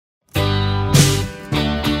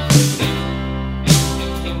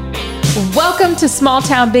Welcome to Small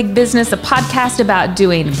Town Big Business, a podcast about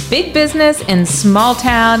doing big business in small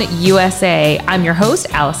town USA. I'm your host,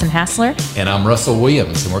 Allison Hassler. And I'm Russell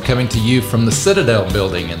Williams, and we're coming to you from the Citadel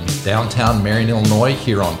Building in downtown Marion, Illinois,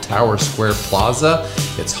 here on Tower Square Plaza.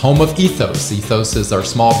 It's home of Ethos. Ethos is our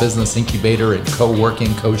small business incubator and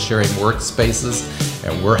co-working, co-sharing workspaces,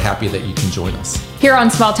 and we're happy that you can join us. Here on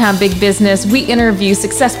Small Town Big Business, we interview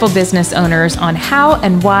successful business owners on how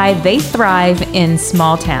and why they thrive in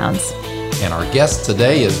small towns. And our guest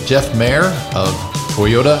today is Jeff Mayer of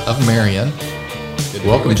Toyota of Marion.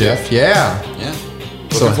 Welcome, Jeff. Yeah.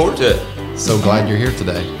 Looking forward to it. So glad you're here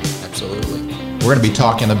today. Absolutely. We're going to be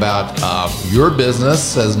talking about your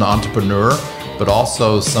business as an entrepreneur, but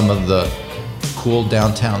also some of the cool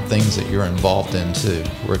downtown things that you're involved in too.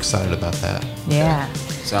 We're excited about that. Yeah.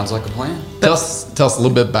 Sounds like a plan. Tell us a little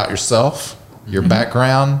bit about yourself, your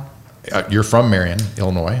background. You're from Marion,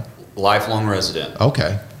 Illinois. Lifelong resident.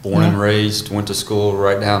 Okay. Born and raised, went to school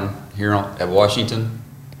right down here at Washington.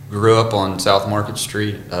 Grew up on South Market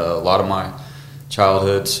Street a lot of my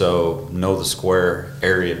childhood, so know the square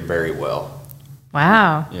area very well.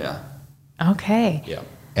 Wow. Yeah. Okay. Yeah.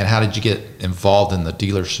 And how did you get involved in the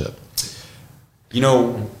dealership? You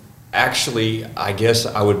know, actually, I guess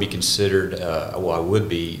I would be considered, I would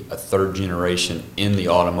be a third generation in the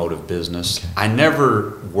automotive business. Okay. I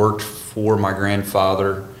never worked for my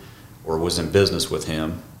grandfather or was in business with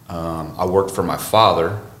him. I worked for my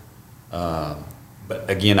father, but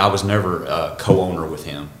again, I was never a co-owner with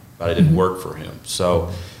him, but I didn't work for him.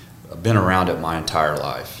 So I've been around it my entire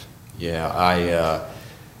life. Yeah, I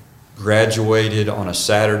graduated on a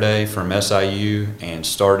Saturday from SIU and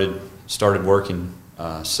started working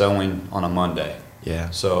selling on a Monday. Yeah.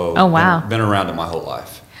 So Oh, wow. been around it my whole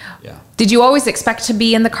life. Yeah. Did you always expect to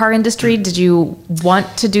be in the car industry? Did you want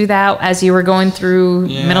to do that as you were going through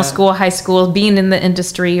middle school, high school, being in the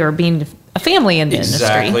industry or being a family in the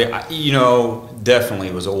industry? Exactly.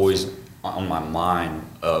 Definitely was always on my mind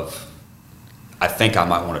of, I think I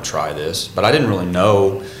might want to try this, but I didn't really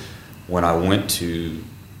know when I went to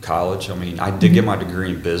college. I mean, I did get my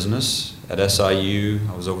degree in business at SIU.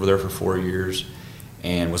 I was over there for 4 years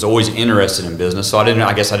and was always interested in business. So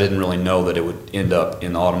I guess I didn't really know that it would end up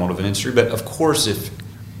in the automotive industry. But of course, if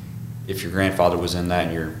your grandfather was in that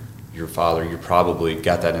and your father, you probably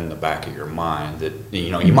got that in the back of your mind that,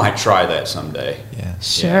 you might try that someday. Yeah.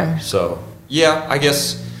 Sure. Yeah. So, yeah, I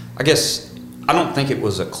guess I don't think it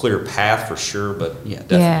was a clear path for sure, but yeah,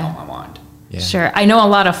 definitely on my mind. Yeah. Sure. I know a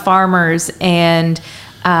lot of farmers, and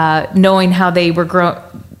knowing how they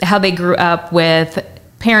grew up with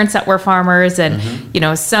parents that were farmers, and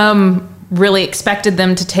some really expected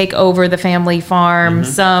them to take over the family farm.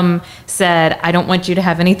 Some said, I don't want you to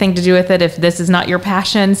have anything to do with it if this is not your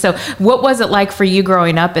passion. So what was it like for you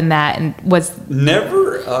growing up in that? And was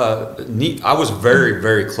never I was very,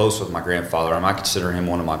 very close with my grandfather. I consider him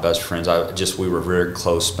one of my best friends. We were very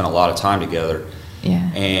close, spent a lot of time together.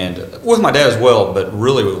 Yeah. And with my dad as well, but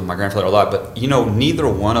really with my grandfather a lot. But neither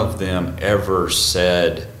one of them ever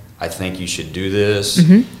said, I think you should do this.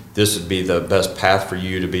 This would be the best path for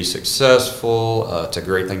you to be successful. It's a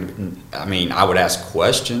great thing. I would ask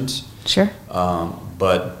questions. Sure.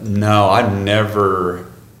 But no, I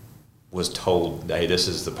never was told, hey, this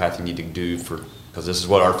is the path you need to do because this is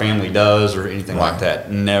what our family does or anything like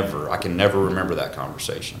that. Never. I can never remember that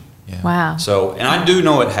conversation. Yeah. Wow. So, and I do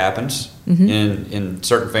know it happens in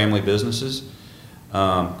certain family businesses.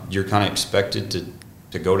 You're kind of expected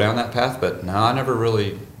to go down that path, but no, I never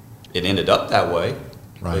really. It ended up that way,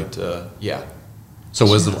 Right. But yeah. So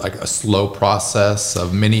was it like a slow process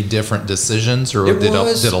of many different decisions, or did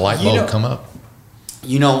a light bulb come up?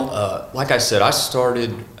 Like I said, I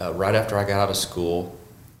started right after I got out of school,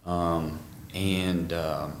 and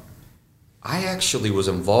I actually was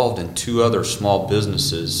involved in 2 other small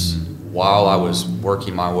businesses while I was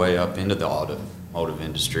working my way up into the automotive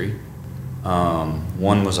industry.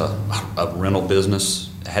 One was a rental business.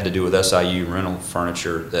 It had to do with SIU rental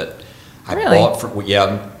furniture that I bought from.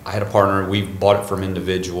 I had a partner. We bought it from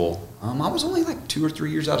individual. I was only like 2 or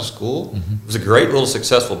 3 years out of school. It was a great little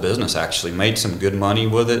successful business, actually. Made some good money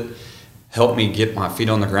with it. Helped me get my feet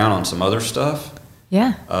on the ground on some other stuff.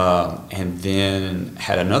 Yeah. And then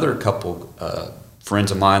had another couple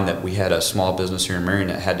friends of mine that we had a small business here in Marion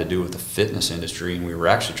that had to do with the fitness industry, and we were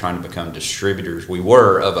actually trying to become distributors. We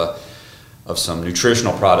were of some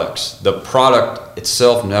nutritional products. The product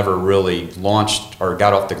itself never really launched or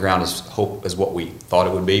got off the ground as what we thought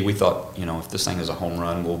it would be. We thought, if this thing is a home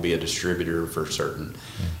run, we'll be a distributor for certain.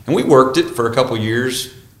 And we worked it for a couple of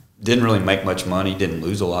years. Didn't really make much money, didn't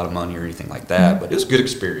lose a lot of money or anything like that, but it was a good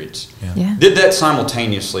experience. Yeah. Did that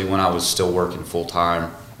simultaneously when I was still working full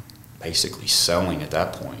time basically selling at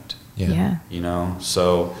that point. Yeah. You know,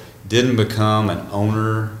 so didn't become an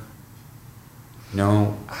owner. You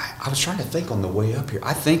know, I was trying to think on the way up here.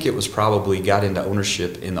 I think it was probably got into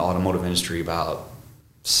ownership in the automotive industry about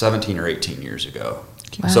 17 or 18 years ago.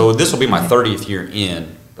 Wow. So this will be my 30th year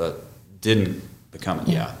in, but didn't become it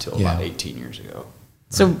until Yeah. about 18 years ago.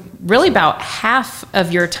 So really about half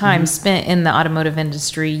of your time spent in the automotive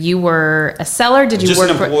industry, you were a seller? Did you Just work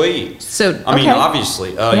an employee. So, I mean, okay.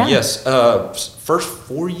 obviously, Yeah. yes. First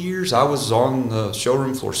 4 years, I was on the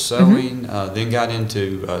showroom floor selling. Then got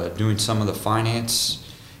into doing some of the finance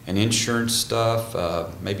and insurance stuff.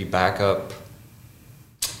 Maybe backup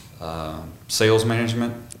sales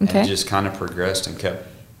management, Okay. and just kind of progressed and kept,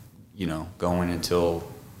 going until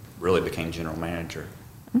really became general manager.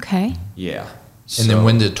 Okay. Yeah. And then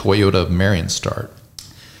when did Toyota of Marion start?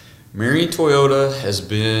 Marion Toyota has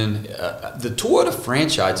been, the Toyota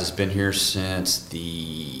franchise has been here since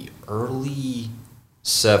the early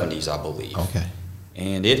 70s, I believe. Okay.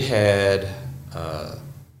 And it had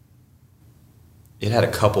a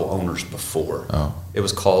couple owners before. Oh. It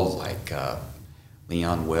was called like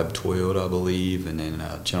Leon Webb Toyota, I believe, and then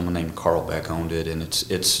a gentleman named Carl Beck owned it. And it's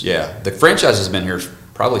the franchise has been here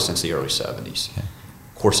probably since the early 70s. Okay.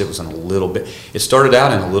 Of course, it was in a little bit. It started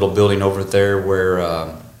out in a little building over there where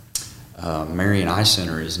Marion Eye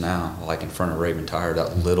Center is now, like in front of Raven Tire.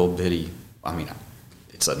 That little bitty. I mean,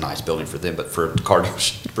 it's a nice building for them, but for a car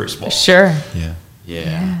dealership, it's pretty small. Sure. Yeah.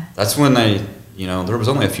 Yeah. That's when they. There was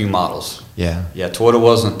only a few models. Yeah. Yeah, Toyota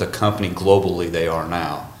wasn't the company globally they are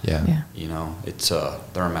now. Yeah. Yeah. It's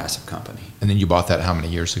they're a massive company. And then you bought that how many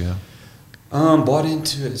years ago? Bought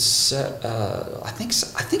into it. I think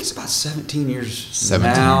it's about 17 years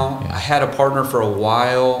 17, now. yeah. I had a partner for a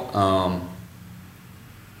while,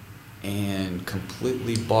 and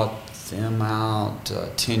completely bought them out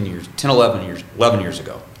 11 years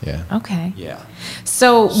ago. Yeah. Okay. Yeah.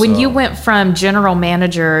 So when you So- went from general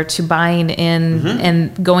manager to buying in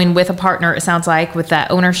and going with a partner, it sounds like, with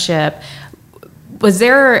that ownership,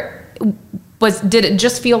 did it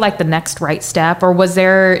just feel like the next right step, or was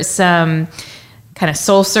there some kind of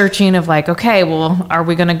soul searching of like, okay, well, are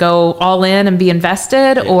we going to go all in and be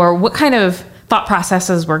invested, or what kind of thought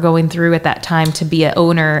processes were going through at that time to be an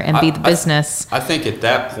owner and be the business? I think at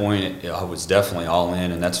that point, I was definitely all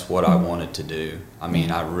in, and that's what I wanted to do. I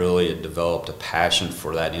mean, I really had developed a passion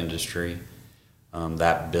for that industry,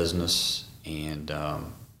 that business, and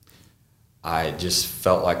I just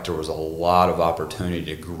felt like there was a lot of opportunity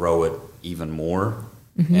to grow it even more,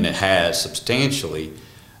 and it has substantially.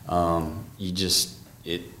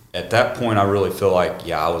 At that point, I really feel like,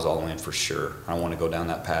 I was all in for sure. I want to go down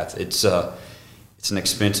that path. It's an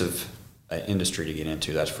expensive industry to get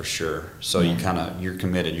into, that's for sure. So you're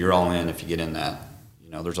committed, you're all in if you get in that.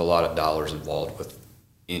 There's a lot of dollars involved with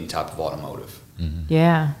any type of automotive.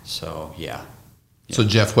 Yeah. So, yeah. So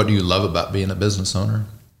Jeff, what do you love about being a business owner?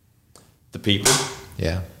 The people.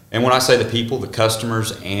 Yeah. And when I say the people, the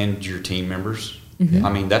customers and your team members.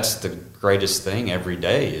 I mean, that's the greatest thing every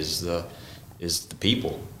day is the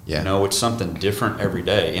people. Yeah. It's something different every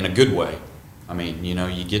day in a good way. I mean,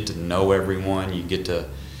 you get to know everyone. You get to.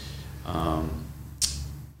 I'm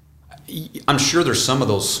sure there's some of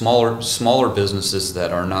those smaller businesses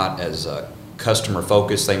that are not as customer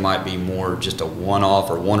focused. They might be more just a one-off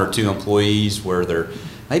or one or two employees where they're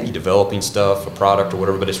maybe developing stuff, a product or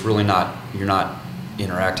whatever, but it's really not. You're not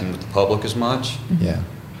interacting with the public as much. Yeah.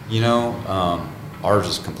 Ours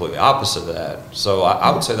is completely opposite of that. So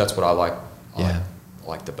I would say that's what I like. Yeah.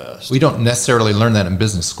 Like the best. We don't necessarily learn that in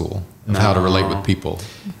business school of how to relate with people.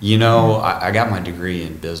 I got my degree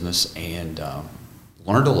in business and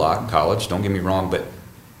learned a lot in college. Don't get me wrong, but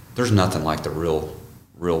there's nothing like the real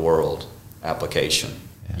world application.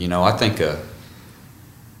 Yeah. I think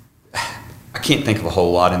I can't think of a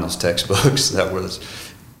whole lot in those textbooks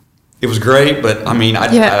it was great, but I mean, I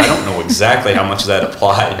don't know exactly how much that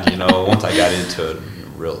applied, once I got into it,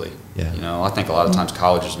 really. Yeah. I think a lot of times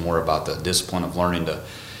college is more about the discipline of learning to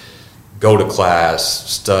go to class,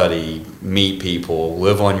 study, meet people,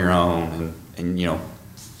 live on your own, and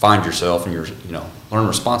find yourself and learn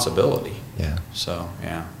responsibility. Yeah. So,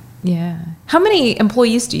 yeah. Yeah. How many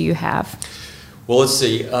employees do you have? Well, let's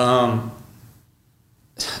see.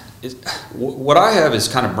 What I have is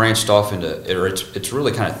kind of branched off into, it's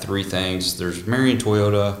really kind of three things. There's Marion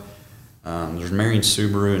Toyota, there's Marion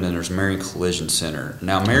Subaru, and then there's Marion Collision Center.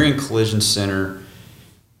 Now, Marion Collision Center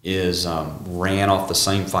is ran off the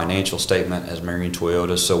same financial statement as Marion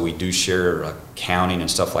Toyota, so we do share accounting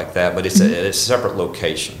and stuff like that, but it's a separate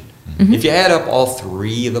location. If you add up all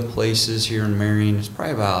three of the places here in Marion, it's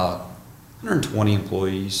probably about 120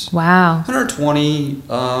 employees. Wow. 120,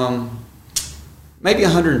 maybe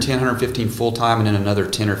 110, 115 full-time, and then another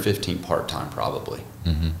 10 or 15 part-time probably.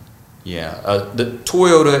 Mm-hmm. Yeah. The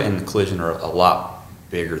Toyota and the Collision are a lot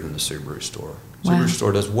bigger than the Subaru store. Wow. Subaru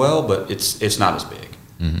store does well, but it's not as big.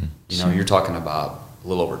 Mm-hmm. You know, you're talking about a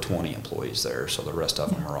little over 20 employees there, so the rest of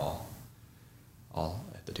them are all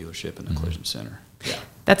at the dealership and the collision center. Yeah.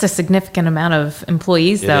 That's a significant amount of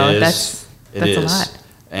employees, though. It is. That's a lot.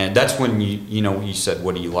 And that's when you said,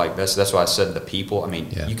 what do you like best? That's why I said the people. I mean,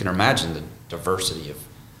 you can imagine the diversity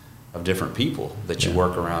of different people that you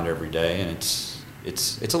work around every day, and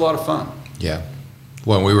it's a lot of fun. Yeah.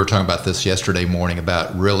 Well, we were talking about this yesterday morning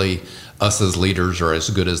about really us as leaders are as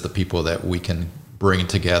good as the people that we can bring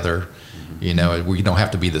together. You know, we don't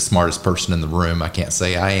have to be the smartest person in the room. I can't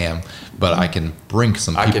say I am, but I can bring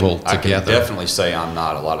some people together. I can definitely say I'm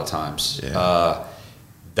not a lot of times. Yeah.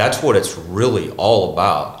 That's what it's really all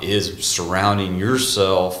about, is surrounding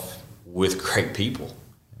yourself with great people.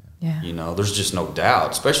 Yeah. You know, there's just no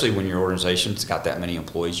doubt, especially when your organization's got that many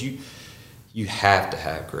employees, you have to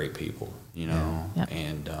have great people, you know. Yeah.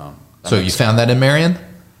 And so you found that in Marion?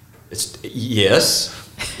 Yes,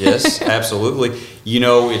 absolutely. You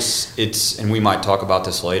know, it's, and we might talk about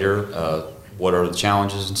this later. What are the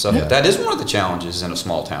challenges and stuff? Yeah. That is one of the challenges in a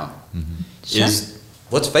small town. Mm-hmm. Sure. Is,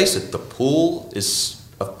 let's face it, the pool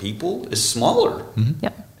of people is smaller. Mm-hmm.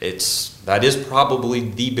 Yep. That is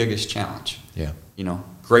probably the biggest challenge. Yeah. You know,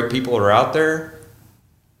 great people are out there.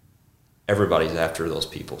 Everybody's after those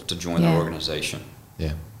people to join the organization.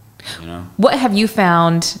 Yeah. You know, What have you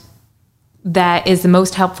found that is the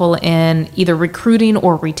most helpful in either recruiting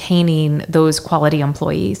or retaining those quality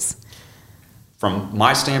employees? from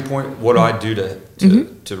my standpoint, what do I do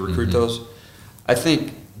to recruit those? I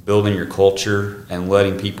think building your culture and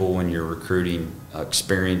letting people, when you're recruiting,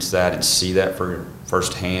 experience that and see that for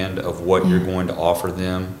firsthand of what you're going to offer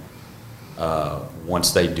them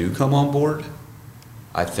once they do come on board.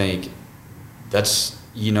 I think that's,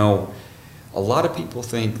 you know, a lot of people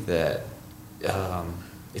think that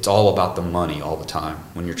it's all about the money all the time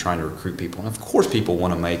when you're trying to recruit people. And of course people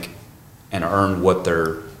want to make and earn what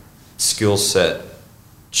their skill set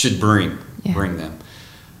should bring them.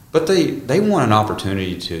 But they want an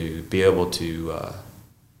opportunity to be able to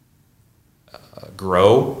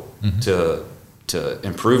grow, to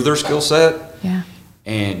improve their skill set. Yeah.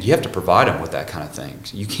 And you have to provide them with that kind of thing.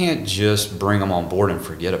 You can't just bring them on board and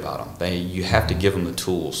forget about them. You have to give them the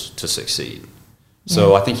tools to succeed.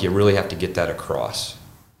 So I think you really have to get that across,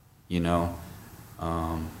 you know,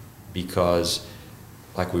 because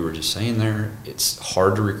like we were just saying there, it's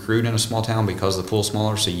hard to recruit in a small town because the pool's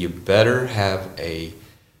smaller. So you better have a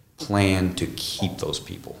plan to keep those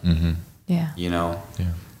people. Mm-hmm. Yeah. You know, Yeah.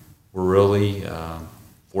 we're really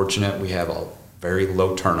fortunate. We have a very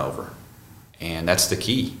low turnover. And that's the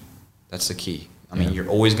key. That's the key. I mean, you're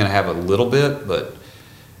always going to have a little bit, but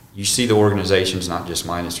you see the organizations, not just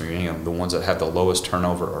my industry, any of them, the ones that have the lowest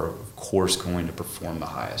turnover are, of course, going to perform the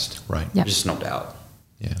highest. Right. Yep. Just no doubt.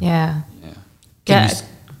 Yeah. Yeah. Yeah.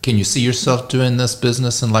 Can you see yourself doing this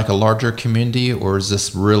business in like a larger community, or is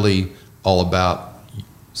this really all about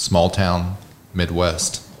small town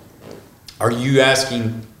Midwest? Are you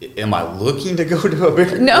asking, am I looking to go to a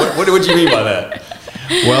bigger? No. What do you mean by that?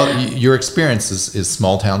 Well, your experience is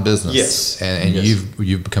small town business. Yes. And Yes.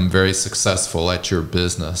 you've become very successful at your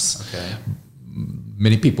business. Okay.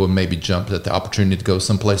 Many people maybe jumped at the opportunity to go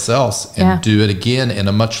someplace else and do it again in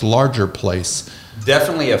a much larger place.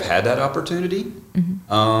 Definitely have had that opportunity.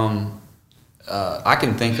 I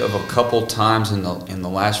can think of a couple times in the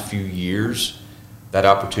last few years that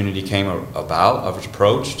opportunity came about. I was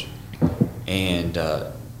approached, and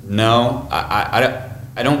no,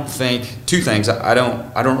 I don't think two things. I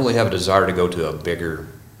don't really have a desire to go to a bigger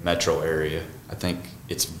metro area. I think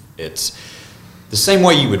it's the same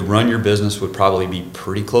way you would run your business would probably be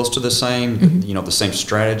pretty close to the same, you know, the same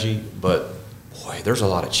strategy. But boy, there's a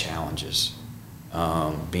lot of challenges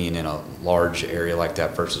being in a large area like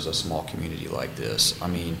that versus a small community like this. I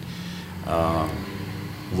mean, a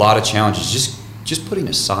lot of challenges. Just putting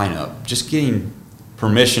a sign up, just getting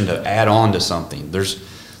permission to add on to something. There's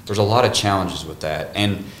a lot of challenges with that.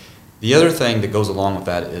 And the other thing that goes along with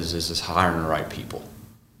that is hiring the right people.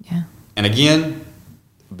 Yeah. And again,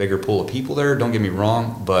 a bigger pool of people there, don't get me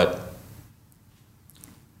wrong, but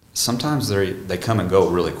sometimes they come and go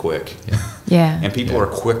really quick. Yeah. And people are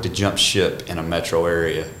quick to jump ship in a metro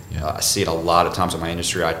area. Yeah. I see it a lot of times in my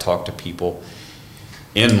industry. I talk to people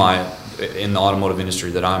in the automotive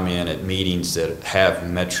industry that I'm in at meetings that have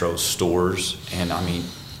metro stores, and I mean,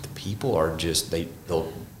 the people are just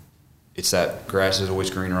it's that grass is always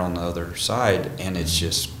greener on the other side, and it's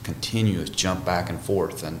just continuous jump back and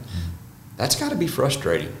forth, and that's got to be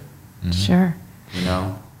frustrating. Sure. You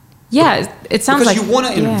know? Yeah, it sounds because like you want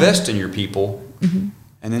to yeah. invest in your people,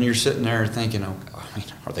 and then you're sitting there thinking, oh, I mean,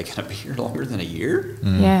 are they going to be here longer than a year?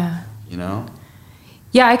 Yeah. You know?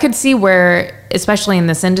 Yeah, I could see where, especially in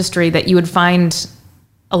this industry, that you would find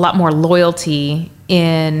a lot more loyalty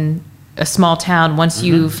in a small town once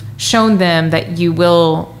you've shown them that you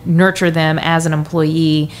will nurture them as an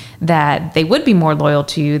employee, that they would be more loyal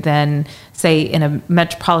to you than, say, in a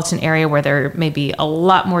metropolitan area where there may be a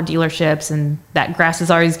lot more dealerships and that grass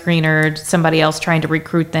is always greener, somebody else trying to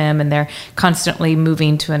recruit them, and they're constantly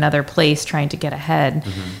moving to another place trying to get ahead.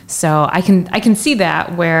 So I can see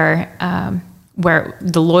that where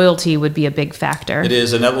the loyalty would be a big factor. It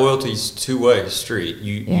is, and that loyalty is two-way street.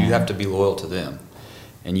 You have to be loyal to them,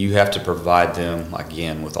 and you have to provide them,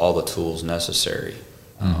 again, with all the tools necessary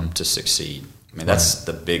to succeed. I mean, that's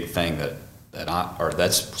the big thing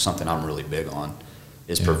that's something I'm really big on,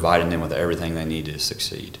 is providing them with everything they need to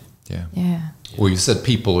succeed. Yeah. Well, you said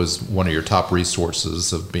people is one of your top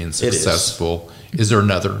resources of being successful. Is there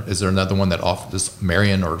another one that offers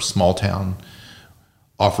Marion or small town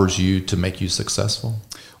offers you to make you successful?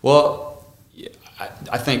 Well,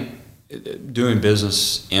 I think doing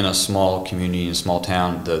business in a small community, in a small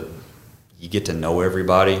town, you get to know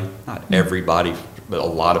everybody. Not everybody, but a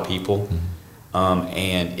lot of people.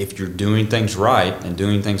 And if you're doing things right and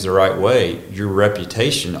doing things the right way, your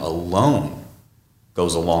reputation alone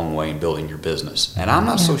goes a long way in building your business. And I'm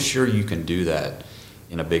not so sure you can do that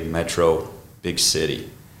in a big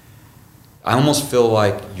city. I almost feel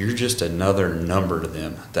like you're just another number to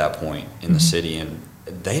them at that point in the city, and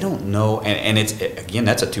they don't know. And again,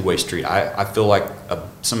 that's a two-way street. I feel like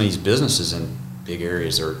some of these businesses in big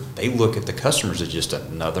areas they look at the customers as just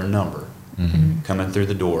another number coming through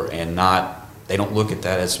the door, and they don't look at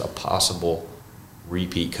that as a possible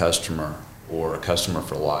repeat customer or a customer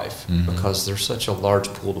for life, because there's such a large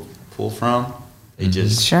pool to pull from. They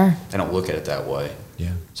just they don't look at it that way.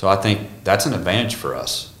 Yeah. So I think that's an advantage for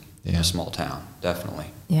us. In a small town, definitely.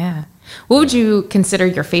 Yeah. What would you consider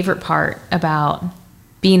your favorite part about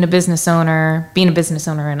being a business owner in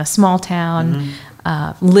a small town,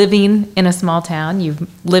 living in a small town? You've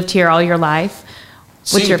lived here all your life.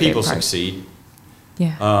 What's seeing your people favorite part? Succeed.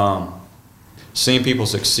 Yeah. Seeing people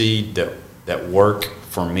succeed that work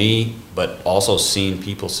for me, but also seeing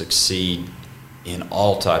people succeed in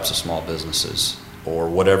all types of small businesses or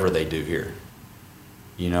whatever they do here.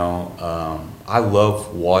 You know, I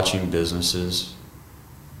love watching businesses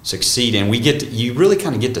succeed, and you really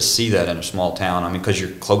kind of get to see that in a small town. I mean, because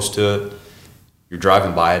you're close to it, you're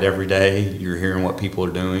driving by it every day, you're hearing what people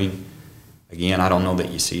are doing. Again, I don't know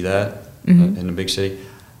that you see that in a big city.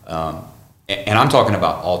 And I'm talking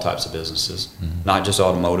about all types of businesses, not just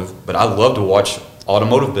automotive, but I love to watch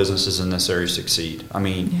automotive businesses in this area succeed. I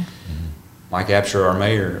mean, Mike Absher, our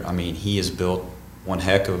mayor, I mean, he has built one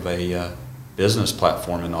heck of a business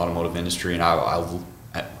platform in the automotive industry, and I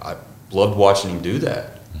loved watching him do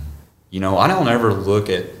that. You know, I don't ever look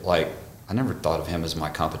at, I never thought of him as my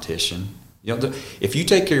competition. You know, if you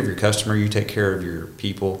take care of your customer, you take care of your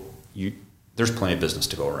people, there's plenty of business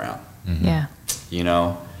to go around. Yeah. You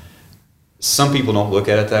know, some people don't look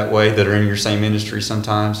at it that way that are in your same industry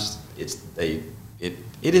sometimes. It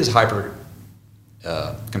is hyper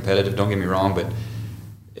competitive, don't get me wrong, but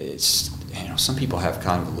it's, you know, some people have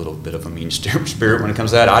kind of a little bit of a mean spirit when it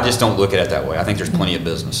comes to that. I just don't look at it that way. I think there's plenty of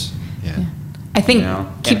business. Yeah. I think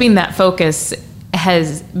keeping that focus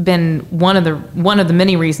has been one of the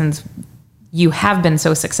many reasons you have been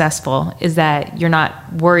so successful, is that you're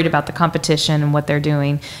not worried about the competition and what they're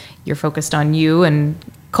doing. You're focused on you and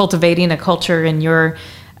cultivating a culture in your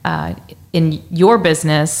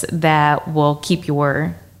business that will keep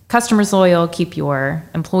your customers loyal, keep your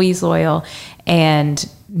employees loyal, and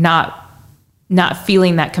not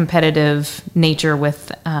feeling that competitive nature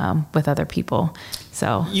with other people.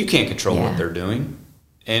 So you can't control what they're doing,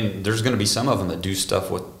 and there's going to be some of them that do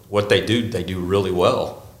stuff with what they do really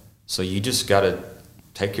well. So you just got to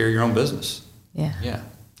take care of your own business. Yeah.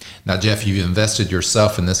 Now, Jeff, you've invested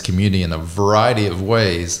yourself in this community in a variety of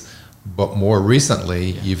ways, but more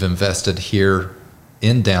recently, you've invested here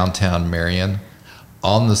in downtown Marion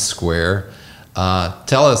on the square.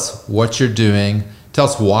 Tell us what you're doing. Tell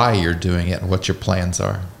us why you're doing it and what your plans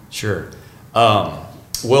are. Sure.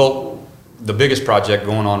 Well, the biggest project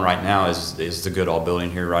going on right now is the Goodall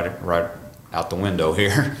building here, right out the window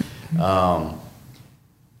here.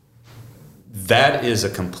 That is a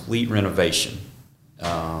complete renovation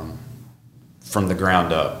from the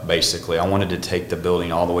ground up, basically. I wanted to take the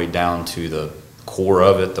building all the way down to the core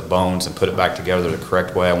of it, the bones, and put it back together the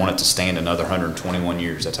correct way. I want it to stand another 121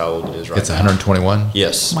 years. That's how old it is right now. It's 121?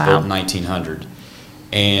 Yes, Wow. built in 1900.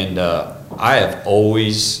 And I have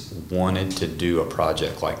always wanted to do a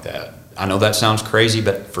project like that. I know that sounds crazy,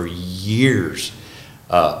 but for years.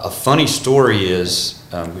 A funny story is,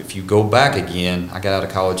 if you go back again, I got out of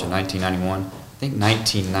college in 1991. I think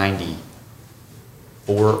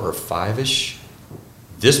 1994 or 5-ish.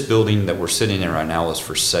 This building that we're sitting in right now was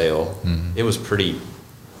for sale. Mm-hmm. It was pretty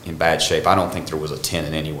in bad shape. I don't think there was a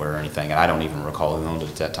tenant anywhere or anything, and I don't even recall who owned it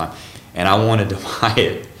at that time. And I wanted to buy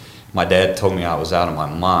it. My dad told me I was out of my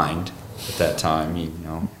mind at that time. You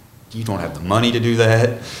don't have the money to do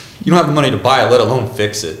that. You don't have the money to buy it, let alone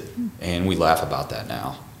fix it. And we laugh about that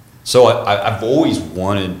now. So I've always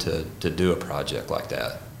wanted to do a project like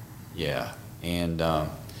that. Yeah. And I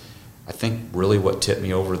think really what tipped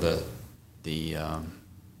me over to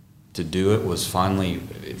do it was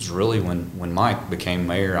really when Mike became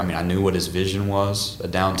mayor. I mean, I knew what his vision was, a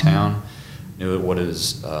downtown, knew what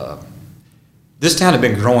his, this town had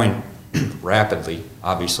been growing rapidly,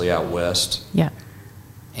 obviously out west. Yeah.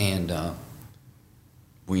 And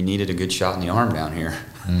we needed a good shot in the arm down here.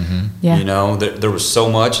 Mm-hmm. Yeah. There was so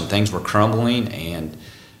much and things were crumbling, and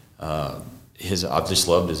I've just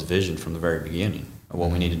loved his vision from the very beginning of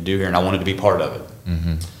what we needed to do here, and I wanted to be part of it.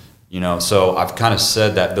 Mm-hmm. So I've kind of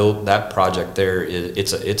said that project there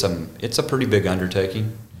it's a pretty big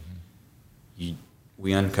undertaking.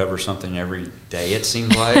 We uncover something every day, it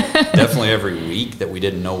seems like. Definitely every week that we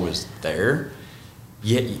didn't know was there.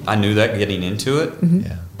 Yet I knew that getting into it. Mm-hmm.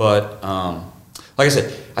 Yeah. But like I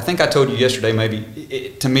said, I think I told you yesterday,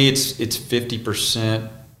 maybe to me it's 50%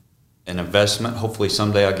 an investment. Hopefully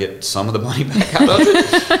someday I'll get some of the money back out of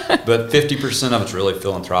it. But 50% of it's really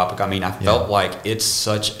philanthropic. I mean, I felt like it's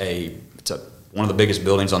one of the biggest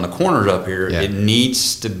buildings on the corners up here. Yeah. It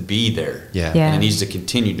needs to be there. Yeah. Yeah. And it needs to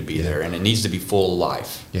continue to be there, and it needs to be full of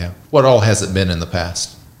life. Yeah. What all has it been in the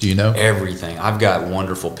past? Do you know? Everything. I've got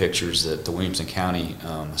wonderful pictures that the Williamson County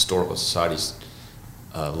Historical Society's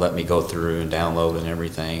let me go through and download and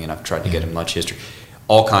everything, and I've tried to get as much history.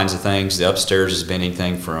 All kinds of things. The upstairs has been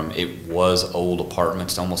anything from, it was old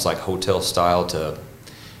apartments, almost like hotel style, to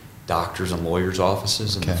doctors and lawyers'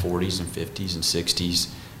 offices in the 40s and 50s and 60s.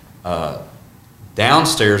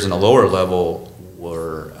 Downstairs in the lower level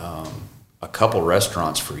were a couple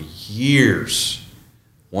restaurants for years.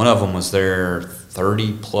 One of them was there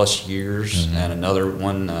 30 plus years, and another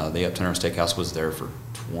one, the Uptown Steakhouse, was there for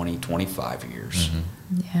 20, 25 years.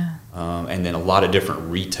 Yeah. And then a lot of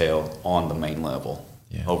different retail on the main level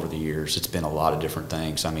Yeah. over the years. It's been a lot of different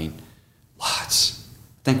things. I mean, lots.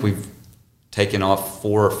 I think we've taken off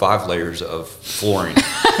 4 or 5 layers of flooring.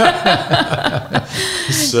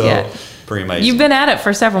 So, Yeah. pretty amazing. You've been at it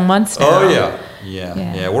for several months now. Oh, yeah.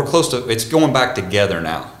 Yeah. We're close to, it's going back together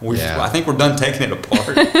now. Yeah. I think we're done taking it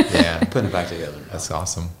apart. Yeah. Putting it back together now. That's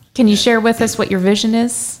awesome. Can you share with us what your vision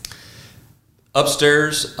is?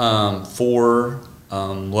 Upstairs, 4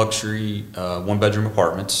 luxury 1-bedroom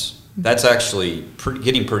apartments. That's actually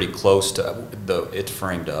getting pretty close to it's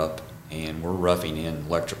framed up, and we're roughing in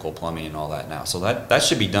electrical, plumbing, and all that now. So that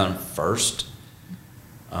should be done first.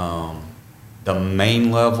 The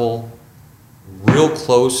main level, real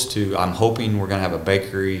close to, I'm hoping we're going to have a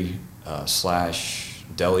bakery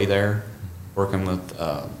 / deli there, working with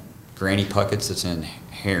Granny Puckett's that's in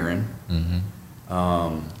Heron.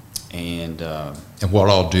 And what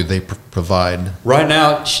all do they provide? right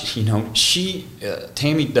now,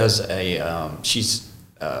 Tammy does she's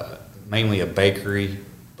mainly a bakery,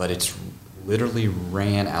 but it's literally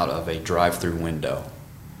ran out of a drive-through window.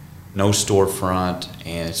 No storefront,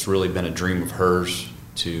 and it's really been a dream of hers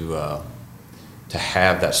to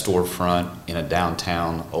have that storefront in a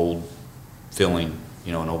downtown old feeling,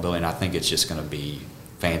 an old building. I think it's just going to be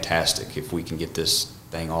fantastic if we can get this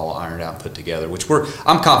thing all ironed out and put together, which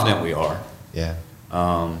I'm confident we are. Yeah.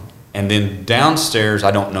 And then downstairs,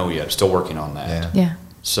 I don't know yet. I'm still working on that. Yeah. Yeah.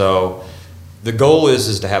 So the goal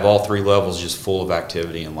is to have all 3 levels just full of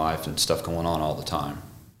activity and life and stuff going on all the time.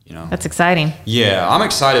 That's exciting. Yeah, I'm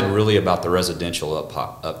excited really about the residential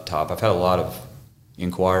up top. I've had a lot of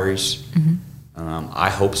inquiries. I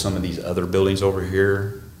hope some of these other buildings over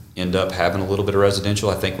here end up having a little bit of residential.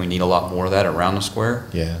 I think we need a lot more of that around the square.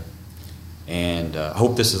 Yeah. And I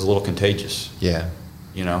hope this is a little contagious. Yeah.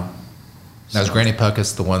 Now, is Granny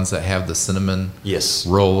Puckett's the ones that have the cinnamon Yes.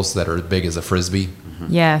 rolls that are as big as a Frisbee?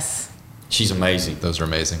 Yes. She's amazing. Those are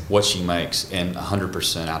amazing. What she makes, and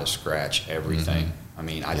 100% out of scratch, everything. I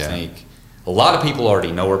mean, I Yeah. think a lot of people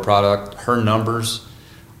already know her product. Her numbers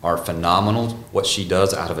are phenomenal. What she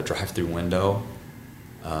does out of a drive-through window,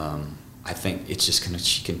 I think it's just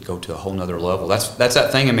she can go to a whole nother level. That's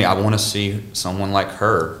that thing in me. I want to see someone like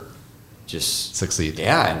her just succeed.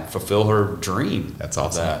 Yeah, and fulfill her dream. That's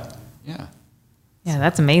awesome. That. Yeah. Yeah,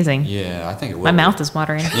 that's amazing. Yeah, I think it will. My mouth is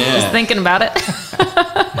watering. Yeah. Just thinking about it.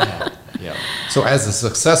 Yeah. So as a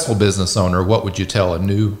successful business owner, what would you tell a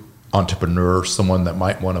new entrepreneur, someone that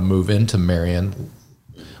might want to move into Marion?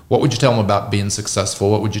 What would you tell them about being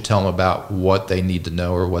successful? What would you tell them about what they need to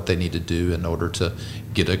know or what they need to do in order to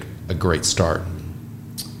get a great start?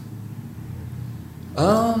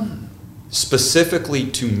 Specifically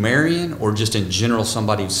to Marion, or just in general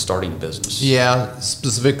somebody who's starting a business? Yeah,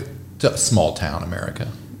 specific to small town America.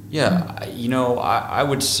 Yeah, I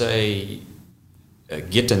would say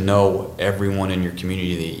get to know everyone in your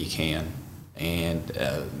community that you can. And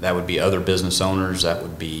that would be other business owners, that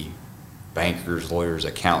would be bankers, lawyers,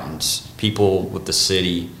 accountants, people with the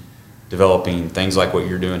city developing things like what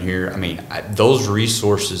you're doing here. I mean, those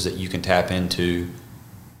resources that you can tap into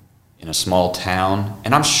in a small town,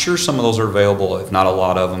 and I'm sure some of those are available, if not a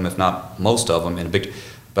lot of them, if not most of them, in a big.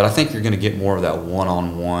 But I think you're going to get more of that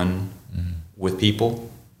one-on-one with people.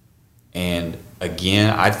 And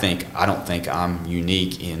again, I don't think I'm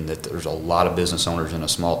unique in that there's a lot of business owners in a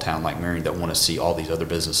small town like Marion that want to see all these other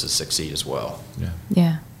businesses succeed as well.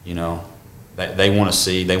 Yeah. They want to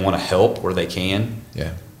see, they want to help where they can.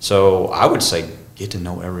 Yeah. So I would say get to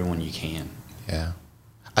know everyone you can. Yeah.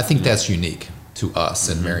 I think that's unique to us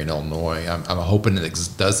in Marion, Illinois. I'm hoping it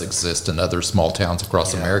does exist in other small towns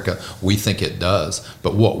across America. We think it does.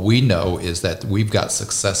 But what we know is that we've got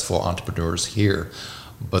successful entrepreneurs here,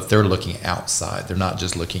 but they're looking outside. They're not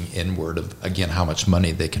just looking inward of, again, how much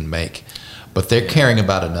money they can make. But they're caring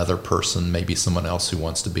about another person, maybe someone else who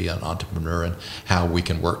wants to be an entrepreneur, and how we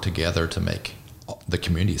can work together to make the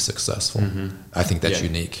community successful. I think that's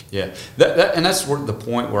unique. Yeah, and that's the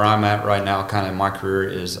point where I'm at right now, kind of in my career,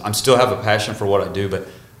 is I still have a passion for what I do, but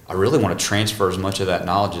I really want to transfer as much of that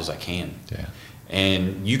knowledge as I can. Yeah.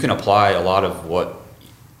 And you can apply a lot of what,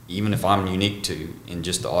 even if I'm unique to in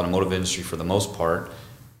just the automotive industry for the most part,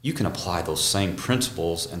 you can apply those same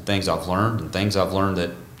principles and things I've learned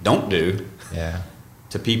that don't do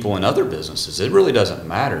to people in other businesses. It really doesn't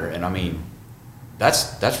matter. And I mean,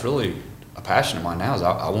 that's really a passion of mine now, is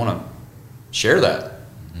I want to share that.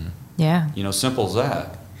 Yeah. Simple as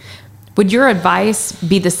that. Would your advice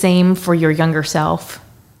be the same for your younger self,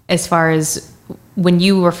 as far as when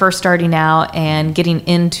you were first starting out and getting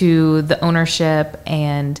into the ownership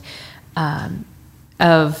and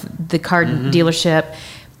of the car dealership?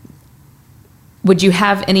 Would you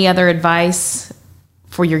have any other advice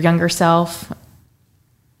for your younger self?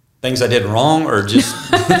 Things I did wrong, or just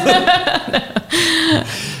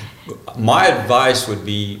my advice would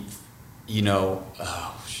be, a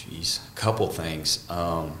couple things.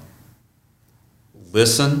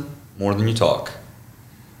 Listen more than you talk.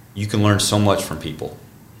 You can learn so much from people,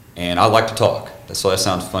 and I like to talk. So that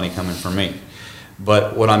sounds funny coming from me,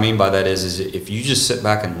 but what I mean by that is if you just sit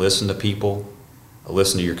back and listen to people,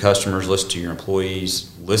 listen to your customers, listen to your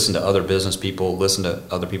employees, listen to other business people, listen to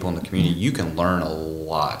other people in the community, you can learn a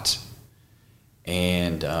lot.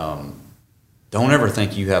 And don't ever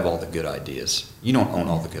think you have all the good ideas. You don't own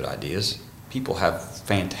all the good ideas. People have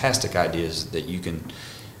fantastic ideas that you can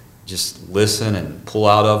just listen and pull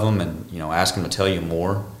out of them, and ask them to tell you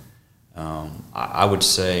more. I would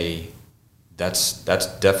say that's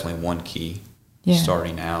definitely one key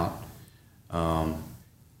starting out.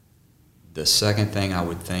 The second thing I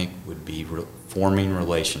would think would be forming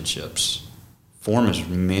relationships. Form as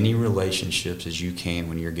many relationships as you can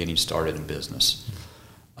when you're getting started in business.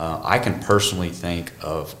 I can personally think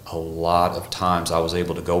of a lot of times I was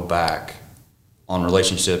able to go back on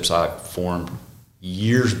relationships I formed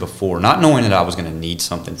years before, not knowing that I was going to need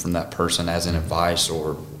something from that person as an advice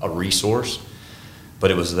or a resource,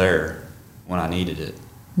 but it was there when I needed it.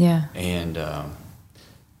 Yeah. And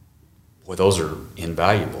those are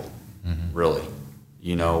invaluable. Really,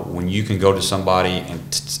 when you can go to somebody and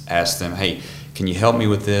ask them, hey, can you help me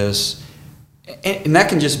with this? And that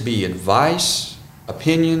can just be advice,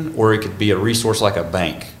 opinion, or it could be a resource like a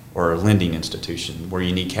bank or a lending institution where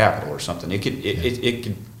you need capital or something. It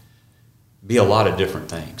could be a lot of different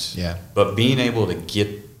things. Yeah. But being able to get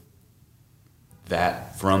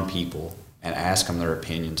that from people and ask them their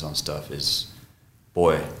opinions on stuff is,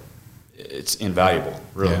 it's invaluable,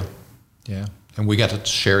 really. Yeah. And we got to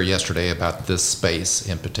share yesterday about this space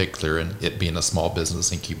in particular, and it being a small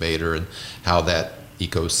business incubator, and how that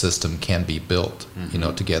ecosystem can be built,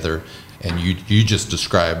 together. And you just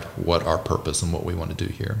described what our purpose and what we want to do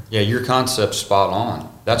here. Yeah, your concept's spot on.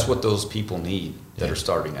 That's what those people need that are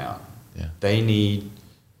starting out. Yeah. They need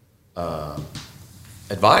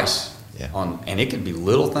advice. Yeah. And it could be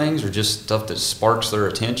little things or just stuff that sparks their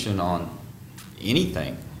attention on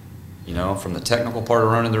anything, from the technical part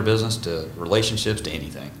of running their business to relationships to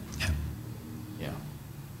anything.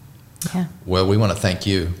 Yeah. Well, we want to thank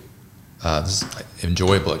you. This is an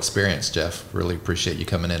enjoyable experience, Jeff. Really appreciate you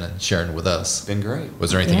coming in and sharing with us. It's been great.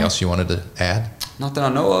 Was there anything else you wanted to add? Not that I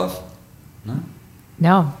know of.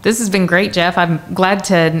 No, this has been great, Jeff. I'm glad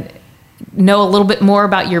to know a little bit more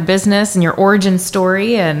about your business and your origin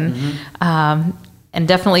story, and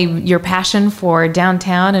definitely your passion for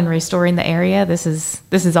downtown and restoring the area. This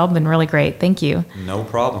has all been really great. Thank you. No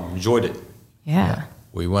problem. Enjoyed it. Yeah.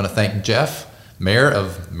 We want to thank Jeff, Mayor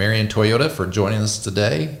of Marion Toyota, for joining us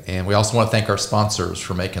today. And we also want to thank our sponsors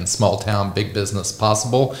for making small town big business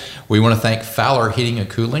possible. We want to thank Fowler Heating and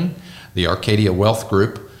Cooling, the Arcadia Wealth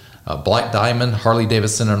Group, Black Diamond, Harley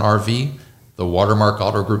Davidson and RV, the Watermark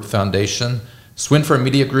Auto Group Foundation, Swinford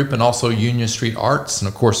Media Group, and also Union Street Arts. And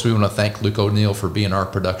of course, we want to thank Luke O'Neill for being our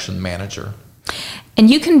production manager. And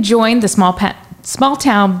you can join the small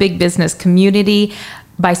town big business community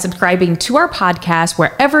by subscribing to our podcast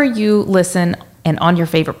wherever you listen and on your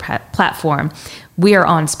favorite platform. We are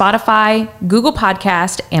on Spotify, Google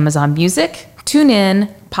Podcast, Amazon Music,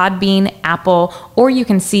 TuneIn, Podbean, Apple, or you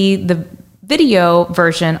can see the video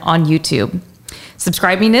version on YouTube.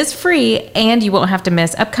 Subscribing is free, and you won't have to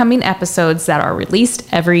miss upcoming episodes that are released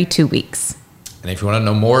every 2 weeks. And if you want to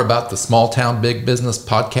know more about the Small Town Big Business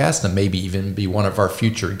podcast and maybe even be one of our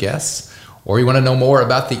future guests, or you want to know more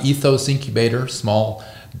about the Ethos Incubator small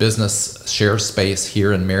business share space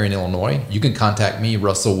here in Marion, Illinois, you can contact me,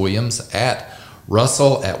 Russell Williams, at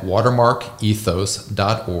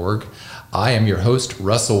russell@watermarkethos.org. I am your host,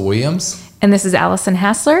 Russell Williams. And this is Allison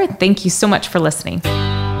Hassler. Thank you so much for listening.